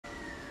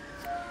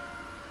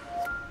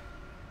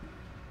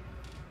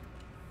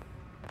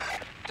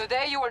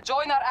Today you will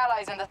join our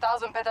allies in the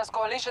Thousand Petals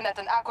Coalition at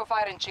an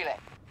aquifer in Chile.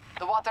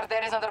 The water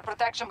there is under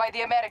protection by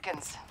the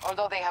Americans,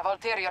 although they have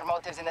ulterior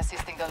motives in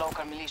assisting the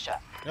local militia.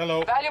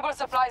 Hello. Valuable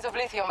supplies of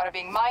lithium are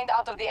being mined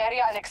out of the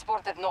area and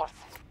exported north.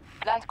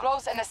 Land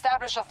close and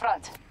establish a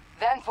front,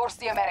 then force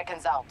the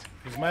Americans out.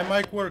 Is my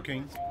mic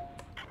working?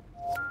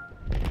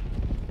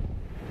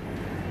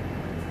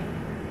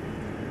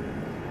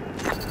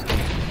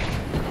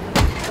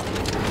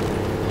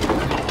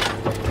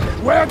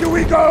 Where do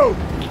we go?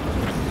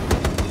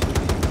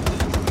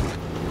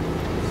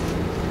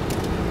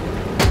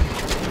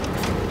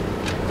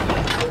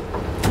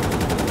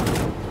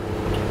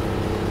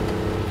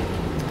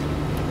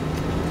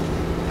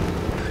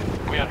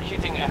 We are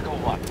hitting Echo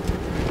 1.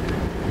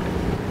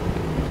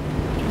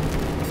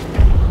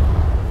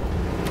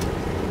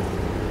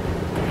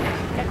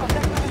 Echo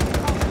sector is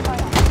under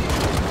fire.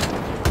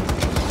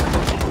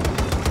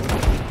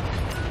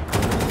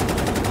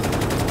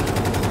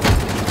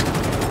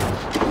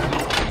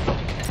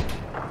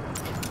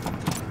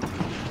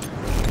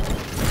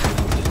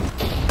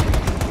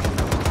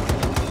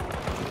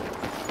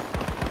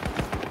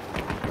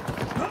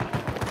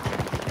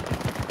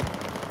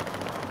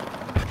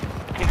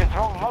 You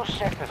control most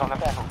sectors on the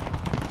battlefield.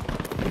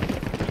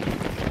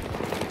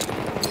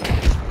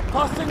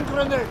 Tossing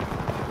grenade.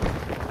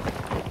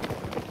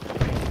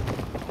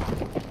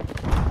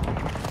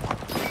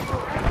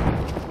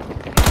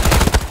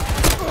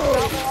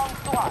 Now belongs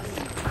to us.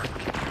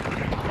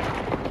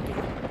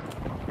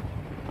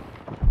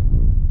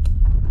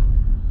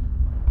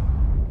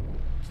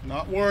 It's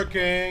not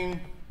working.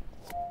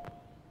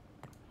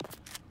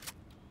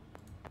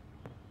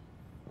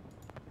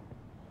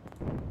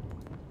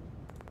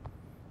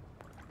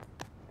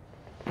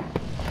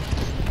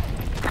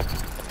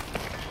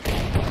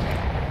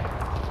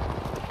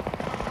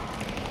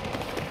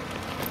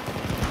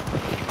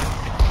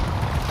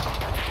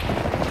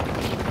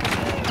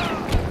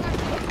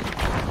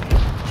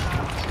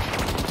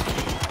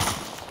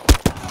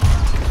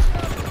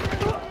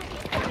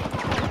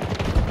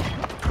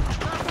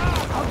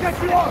 I'll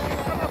get you off.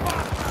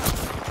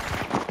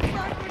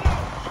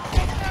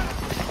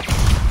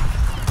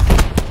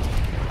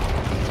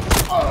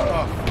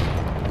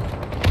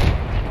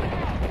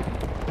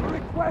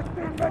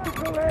 Requesting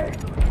medical aid.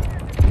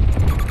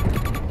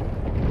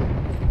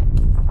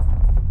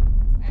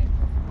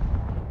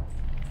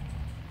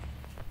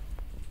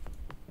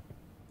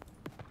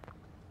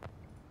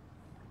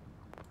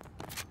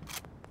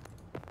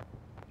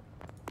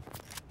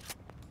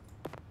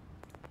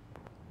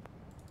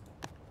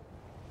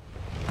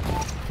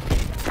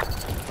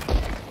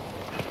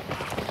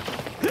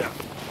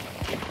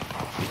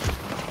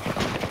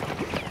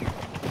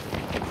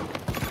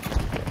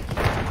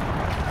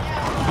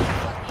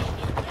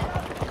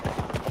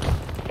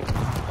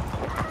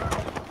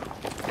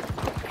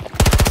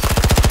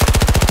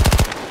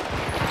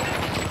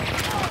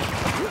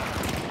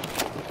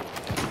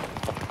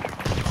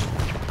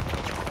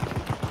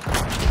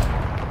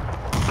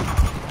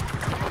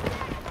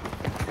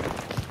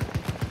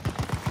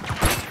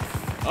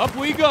 Up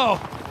we go!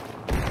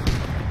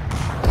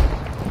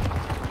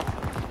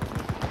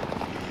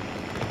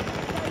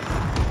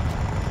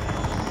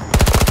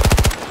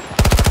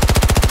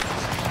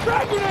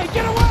 Frag grenade,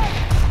 get away!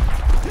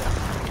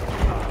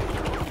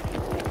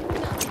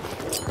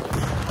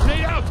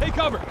 Grenade out, take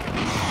cover!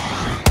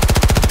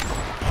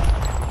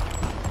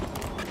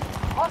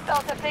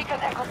 Hostiles have taken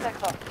Echo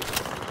sector.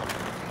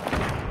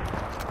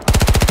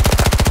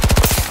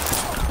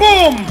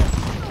 Boom!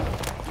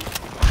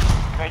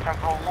 They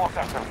control more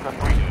sectors than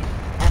we do.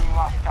 We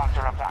must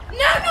counterattack. No,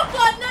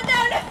 God, no, no,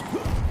 no!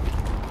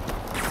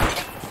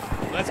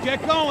 Let's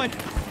get going!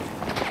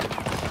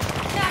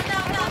 No, no,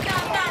 no, no,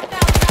 no, no,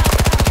 no.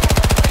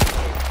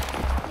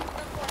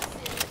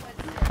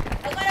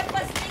 Agora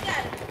posso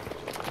ligar.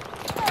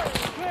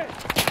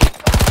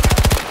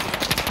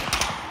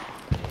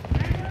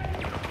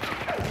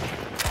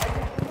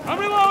 I'm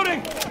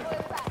reloading!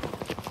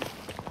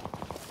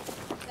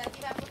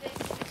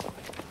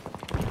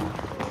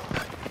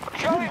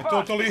 Charlie I Boss,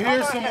 totally hear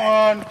cover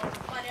someone.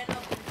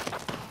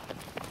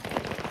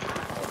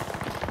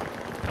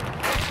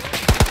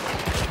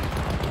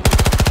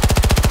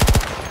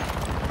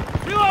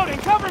 Reloading,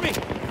 cover me!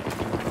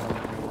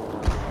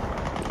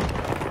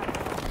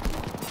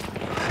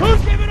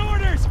 Who's giving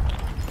orders?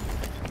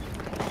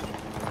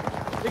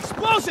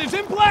 Explosives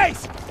in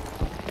place!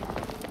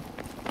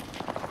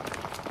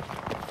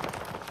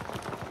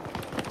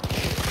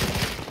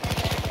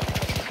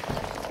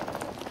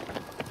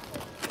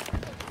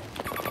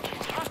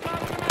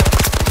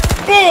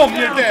 Boom!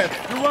 You're dead.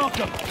 You're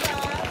welcome.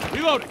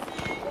 Reloading.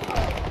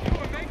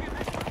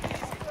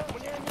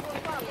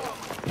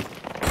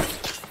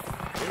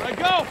 Here I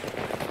go.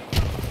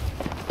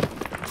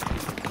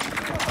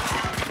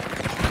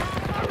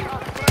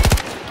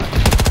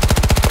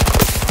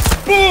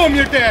 Boom!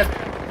 You're dead.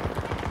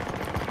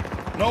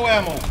 No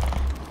ammo.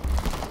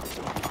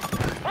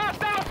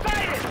 Hostile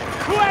sighted!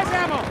 Who has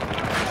ammo?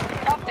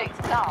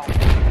 Updates now.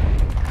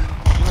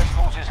 U.S.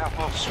 forces have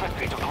moved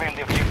swiftly to claim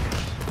the objectives.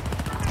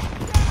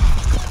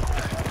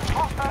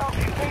 Hostiles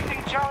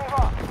invading Charlie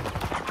Rock.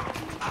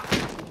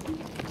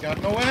 Got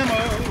no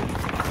ammo.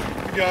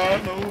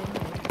 Got no.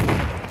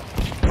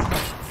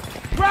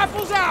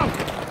 Raffles out!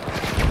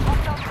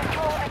 Hostiles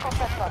control Echo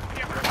Sector.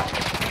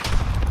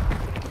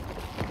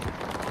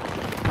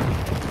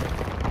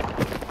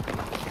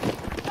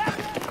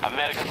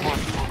 American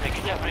forces will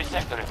take every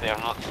sector if they are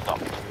not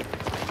stopped.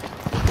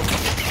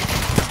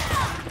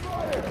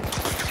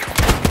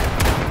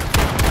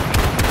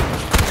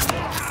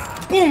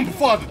 Бум,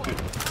 фады ты!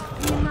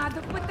 Не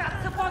надо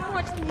пытаться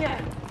помочь мне!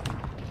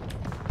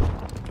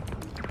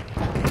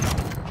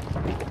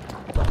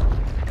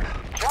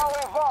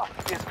 Charlie Rock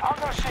is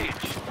under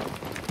siege.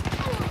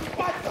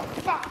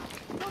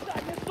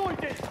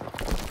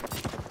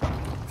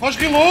 Faz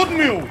reload,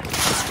 meu!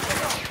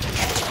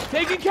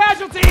 Taking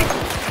casualties!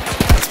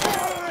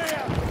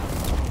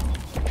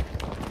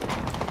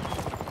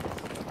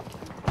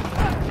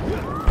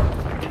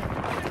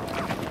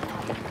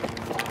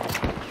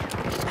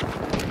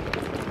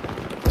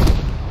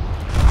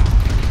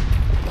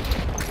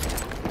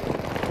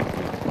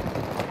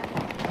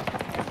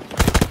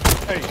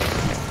 Hey.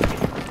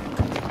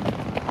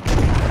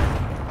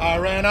 I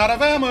ran out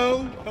of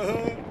ammo.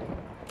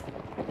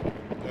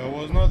 There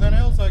was nothing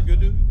else I could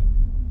do.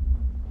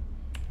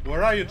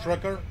 Where are you,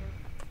 trucker?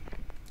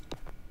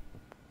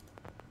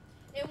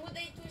 Eu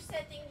mudei os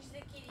settings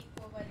de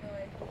Kiriko, by the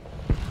way.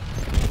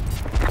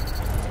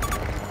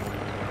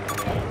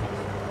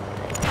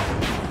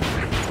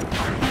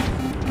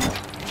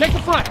 Check the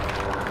front!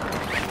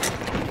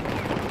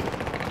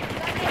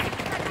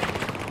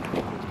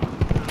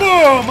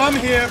 Boom! I'm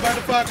here,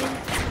 motherfucker.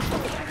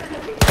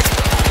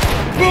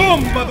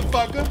 Boom,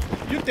 motherfucker.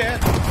 You dead.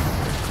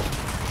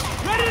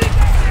 Ready to get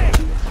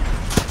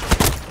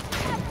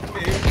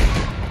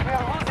We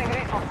are losing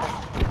resources.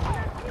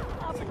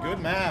 It's a good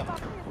map.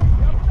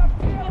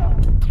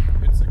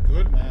 It's a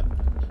good map.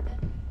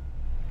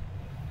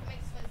 Como é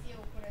que se fazia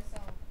o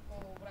coração com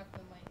o buraco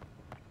do meio?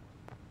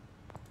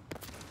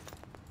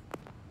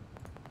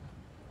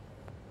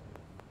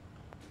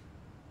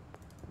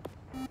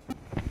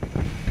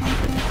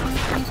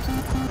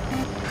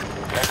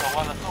 Echo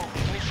 1 and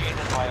 2,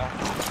 initiated fire.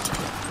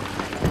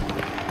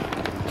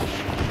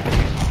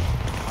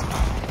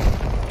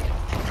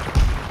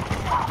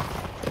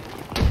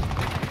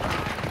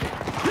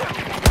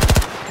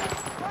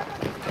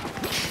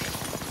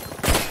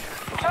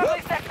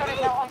 Charlie Sector is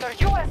now under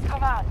U.S.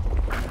 command.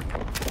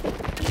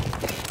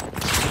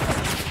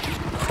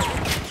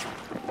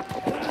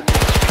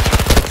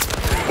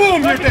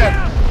 Boom, you're dead.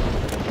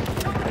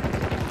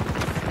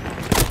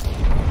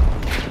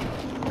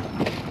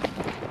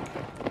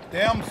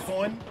 Damn,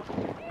 son.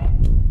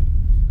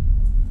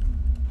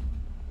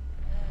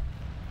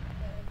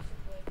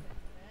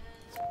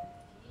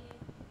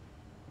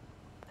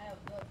 Ah, é o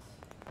Dots.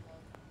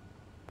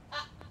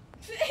 Ah!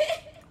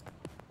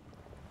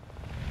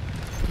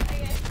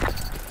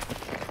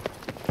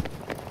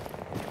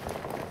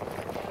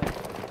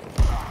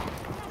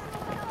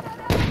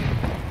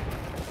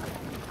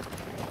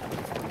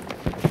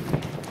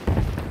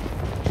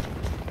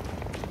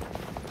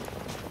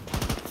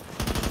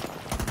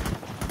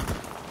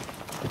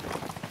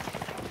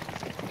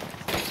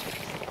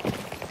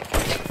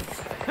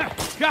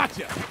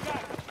 Gotcha!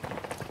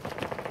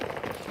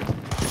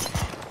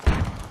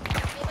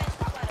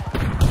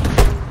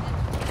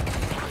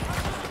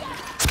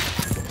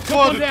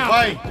 Foda-se, down.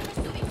 vai.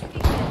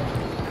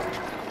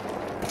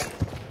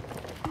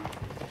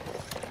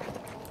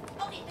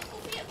 Oh, Rita,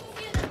 confia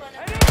na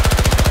dona.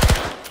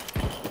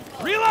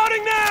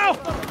 Reloading now!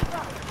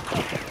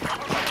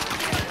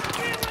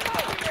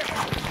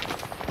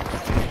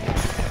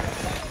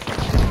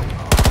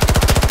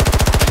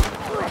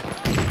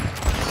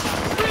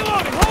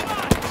 Reloading, hold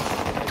on!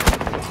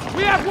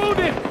 We have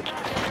wounded!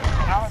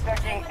 Now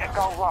attacking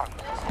Echo 1.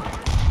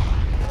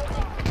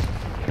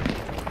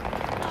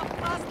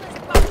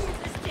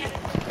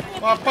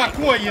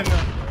 Спокойно.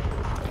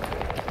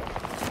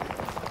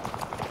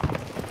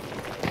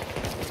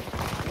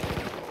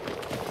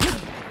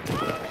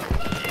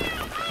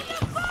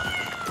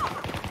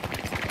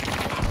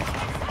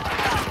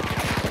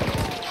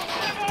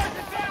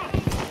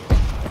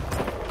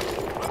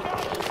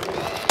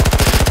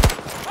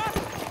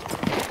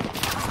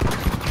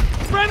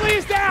 Friendly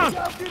is down!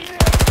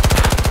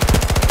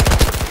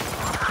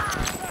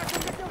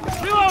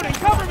 Reloading,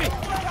 cover me!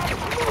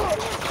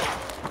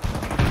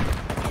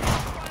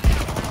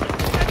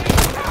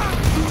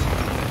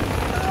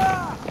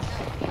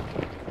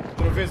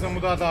 Outra vez a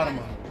mudar de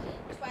arma.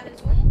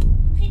 Disparas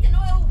Rita,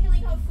 não é o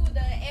Healing of Food,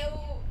 é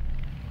o...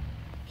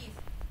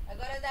 Isso.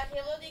 Agora dá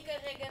reload e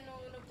carrega no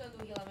botão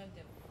do heal ao mesmo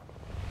tempo.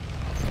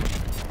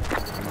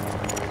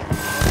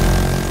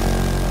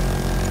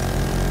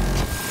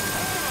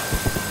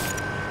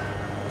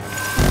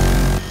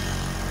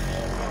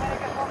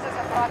 American forces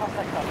at Bravo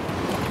Sector.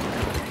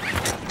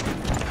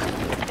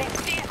 They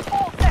seized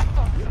all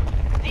sectors.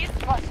 This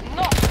was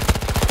not.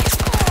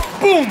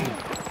 Boom!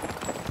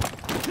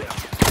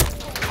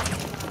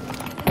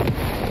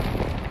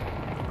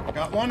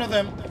 Got one of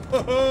them.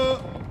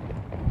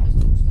 Mas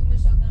tu costumas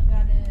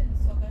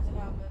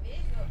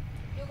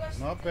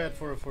Not bad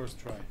for a first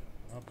try.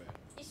 Not bad.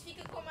 Isto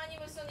fica com uma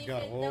animação Got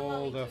diferente da all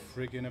mão the e tudo.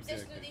 freaking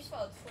Fizeste no objectives.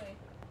 default, foi?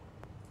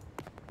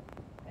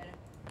 Espera.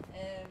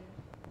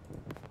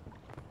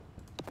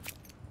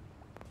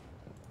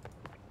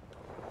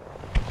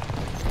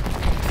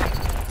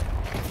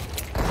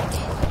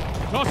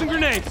 Tossing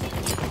grenades.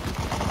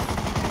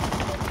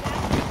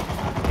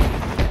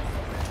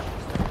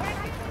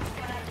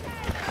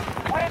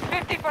 We're at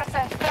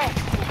 50%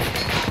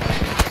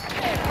 strength.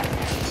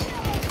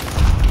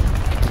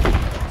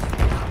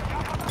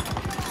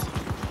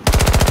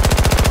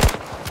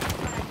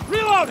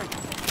 Reloading.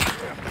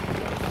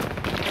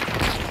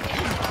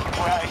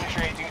 We are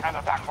initiating an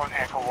attack on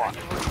Echo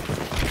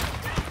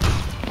 1.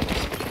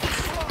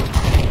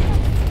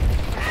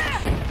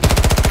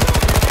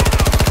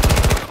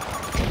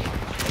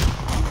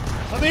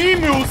 صديق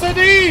meu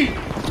صديق.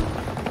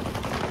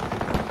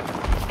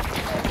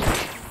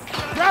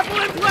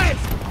 Grapple in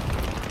place.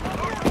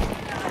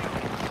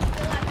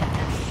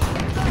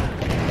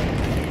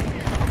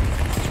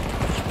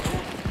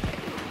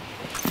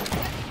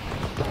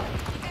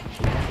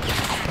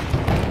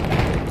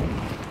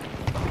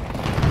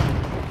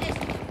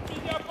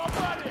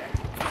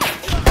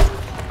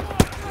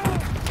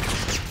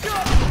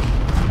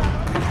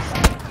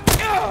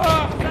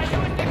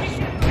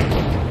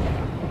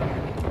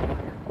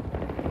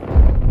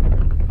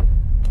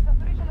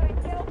 Saturation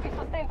rate cannot be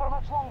sustained for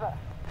much longer.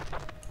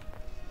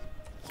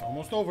 It's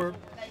almost over.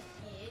 Vai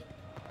aqui.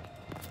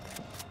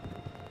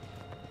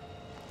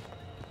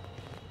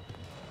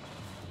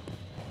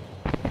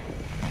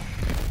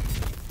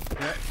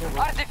 Yeah, it's over.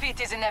 Our defeat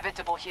is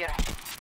inevitable here.